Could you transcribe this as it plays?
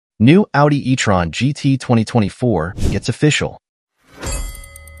New Audi e-tron GT 2024 gets official.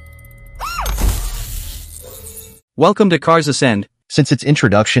 Welcome to Cars Ascend. Since its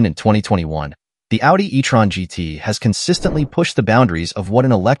introduction in 2021, the Audi e-tron GT has consistently pushed the boundaries of what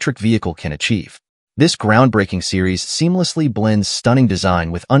an electric vehicle can achieve. This groundbreaking series seamlessly blends stunning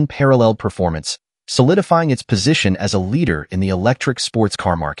design with unparalleled performance, solidifying its position as a leader in the electric sports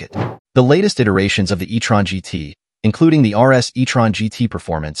car market. The latest iterations of the e-tron GT, including the RS e-tron GT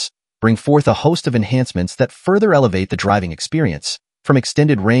Performance, bring forth a host of enhancements that further elevate the driving experience, from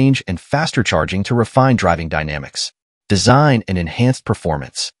extended range and faster charging to refined driving dynamics, design, and enhanced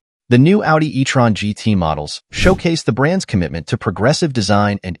performance. The new Audi e-tron GT models showcase the brand's commitment to progressive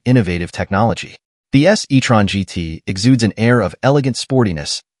design and innovative technology. The S e-tron GT exudes an air of elegant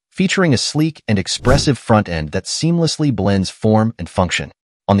sportiness, featuring a sleek and expressive front end that seamlessly blends form and function.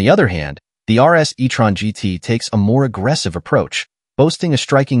 On the other hand, the RS e-tron GT takes a more aggressive approach, boasting a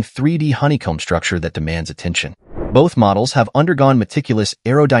striking 3D honeycomb structure that demands attention. Both models have undergone meticulous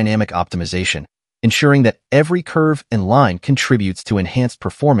aerodynamic optimization, ensuring that every curve and line contributes to enhanced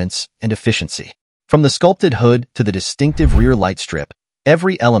performance and efficiency. From the sculpted hood to the distinctive rear light strip,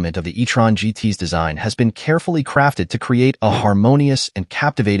 every element of the e-tron GT's design has been carefully crafted to create a harmonious and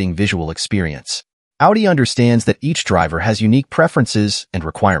captivating visual experience. Audi understands that each driver has unique preferences and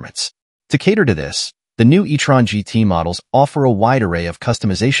requirements. To cater to this, the new e-tron GT models offer a wide array of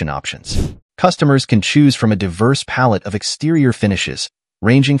customization options. Customers can choose from a diverse palette of exterior finishes,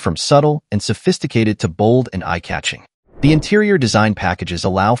 ranging from subtle and sophisticated to bold and eye-catching. The interior design packages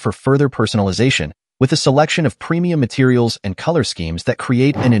allow for further personalization, with a selection of premium materials and color schemes that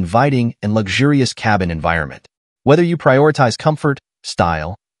create an inviting and luxurious cabin environment. Whether you prioritize comfort,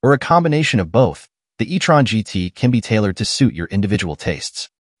 style, or a combination of both, the e-tron GT can be tailored to suit your individual tastes.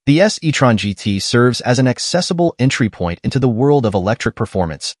 The S e-tron GT serves as an accessible entry point into the world of electric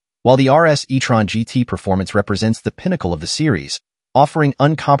performance, while the RS e-tron GT Performance represents the pinnacle of the series, offering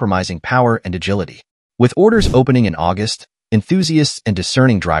uncompromising power and agility. With orders opening in August, enthusiasts and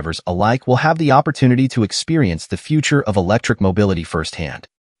discerning drivers alike will have the opportunity to experience the future of electric mobility firsthand.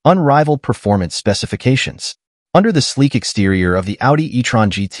 Unrivaled performance specifications. Under the sleek exterior of the Audi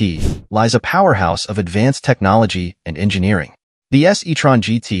e-tron GT lies a powerhouse of advanced technology and engineering. The S e-tron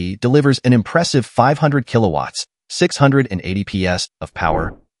GT delivers an impressive 500 kilowatts, 680 PS of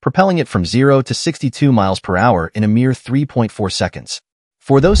power, propelling it from 0 to 62 miles per hour in a mere 3.4 seconds.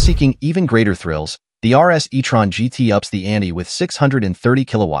 For those seeking even greater thrills, the RS e-tron GT ups the ante with 630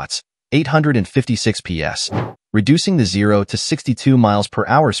 kilowatts, 856 PS, reducing the 0 to 62 miles per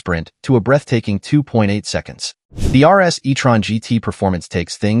hour sprint to a breathtaking 2.8 seconds. The RS e-tron GT Performance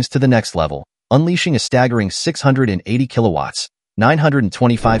takes things to the next level, unleashing a staggering 680 kilowatts,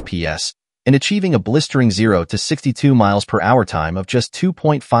 925 PS, and achieving a blistering 0 to 62 miles per hour time of just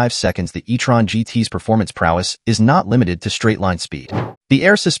 2.5 seconds. The e-tron GT's performance prowess is not limited to straight-line speed. The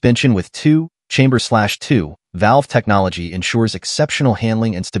air suspension with two-chamber/two valve technology ensures exceptional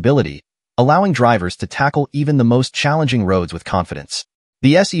handling and stability, allowing drivers to tackle even the most challenging roads with confidence.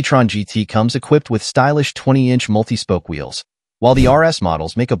 The S e-tron GT comes equipped with stylish 20-inch multi-spoke wheels, while the RS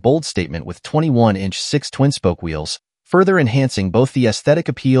models make a bold statement with 21-inch 6 twin-spoke wheels, further enhancing both the aesthetic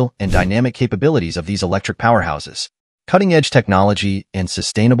appeal and dynamic capabilities of these electric powerhouses. Cutting-edge technology and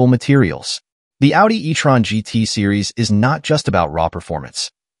sustainable materials. The Audi e-tron GT series is not just about raw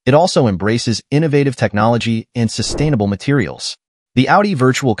performance. It also embraces innovative technology and sustainable materials. The Audi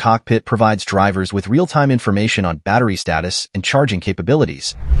Virtual Cockpit provides drivers with real-time information on battery status and charging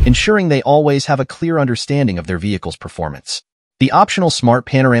capabilities, ensuring they always have a clear understanding of their vehicle's performance. The optional smart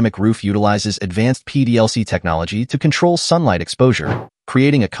panoramic roof utilizes advanced PDLC technology to control sunlight exposure,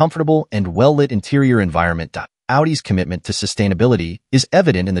 creating a comfortable and well-lit interior environment. Audi's commitment to sustainability is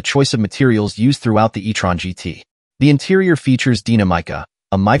evident in the choice of materials used throughout the e-tron GT. The interior features Dinamica,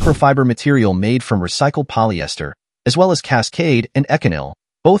 a microfiber material made from recycled polyester, as well as Cascade and Econyl,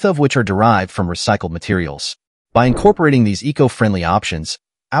 both of which are derived from recycled materials. By incorporating these eco-friendly options,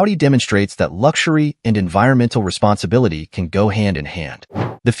 Audi demonstrates that luxury and environmental responsibility can go hand in hand.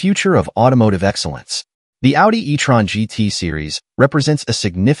 The future of automotive excellence. The Audi e-tron GT series represents a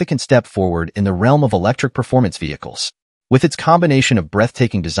significant step forward in the realm of electric performance vehicles. With its combination of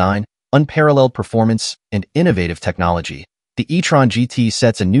breathtaking design, unparalleled performance, and innovative technology, the e-tron GT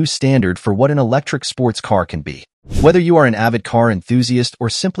sets a new standard for what an electric sports car can be. Whether you are an avid car enthusiast or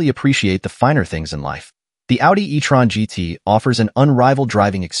simply appreciate the finer things in life, the Audi e-tron GT offers an unrivaled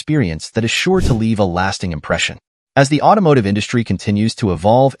driving experience that is sure to leave a lasting impression. As the automotive industry continues to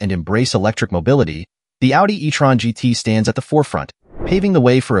evolve and embrace electric mobility, the Audi e-tron GT stands at the forefront, paving the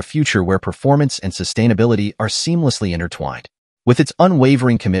way for a future where performance and sustainability are seamlessly intertwined. With its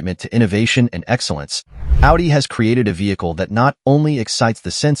unwavering commitment to innovation and excellence, Audi has created a vehicle that not only excites the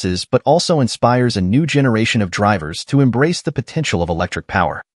senses but also inspires a new generation of drivers to embrace the potential of electric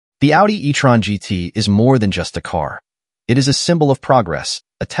power. The Audi e-tron GT is more than just a car. It is a symbol of progress,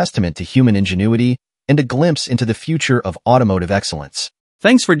 a testament to human ingenuity, and a glimpse into the future of automotive excellence.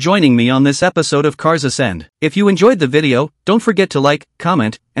 Thanks for joining me on this episode of Cars Ascend. If you enjoyed the video, don't forget to like,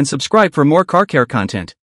 comment, and subscribe for more car care content.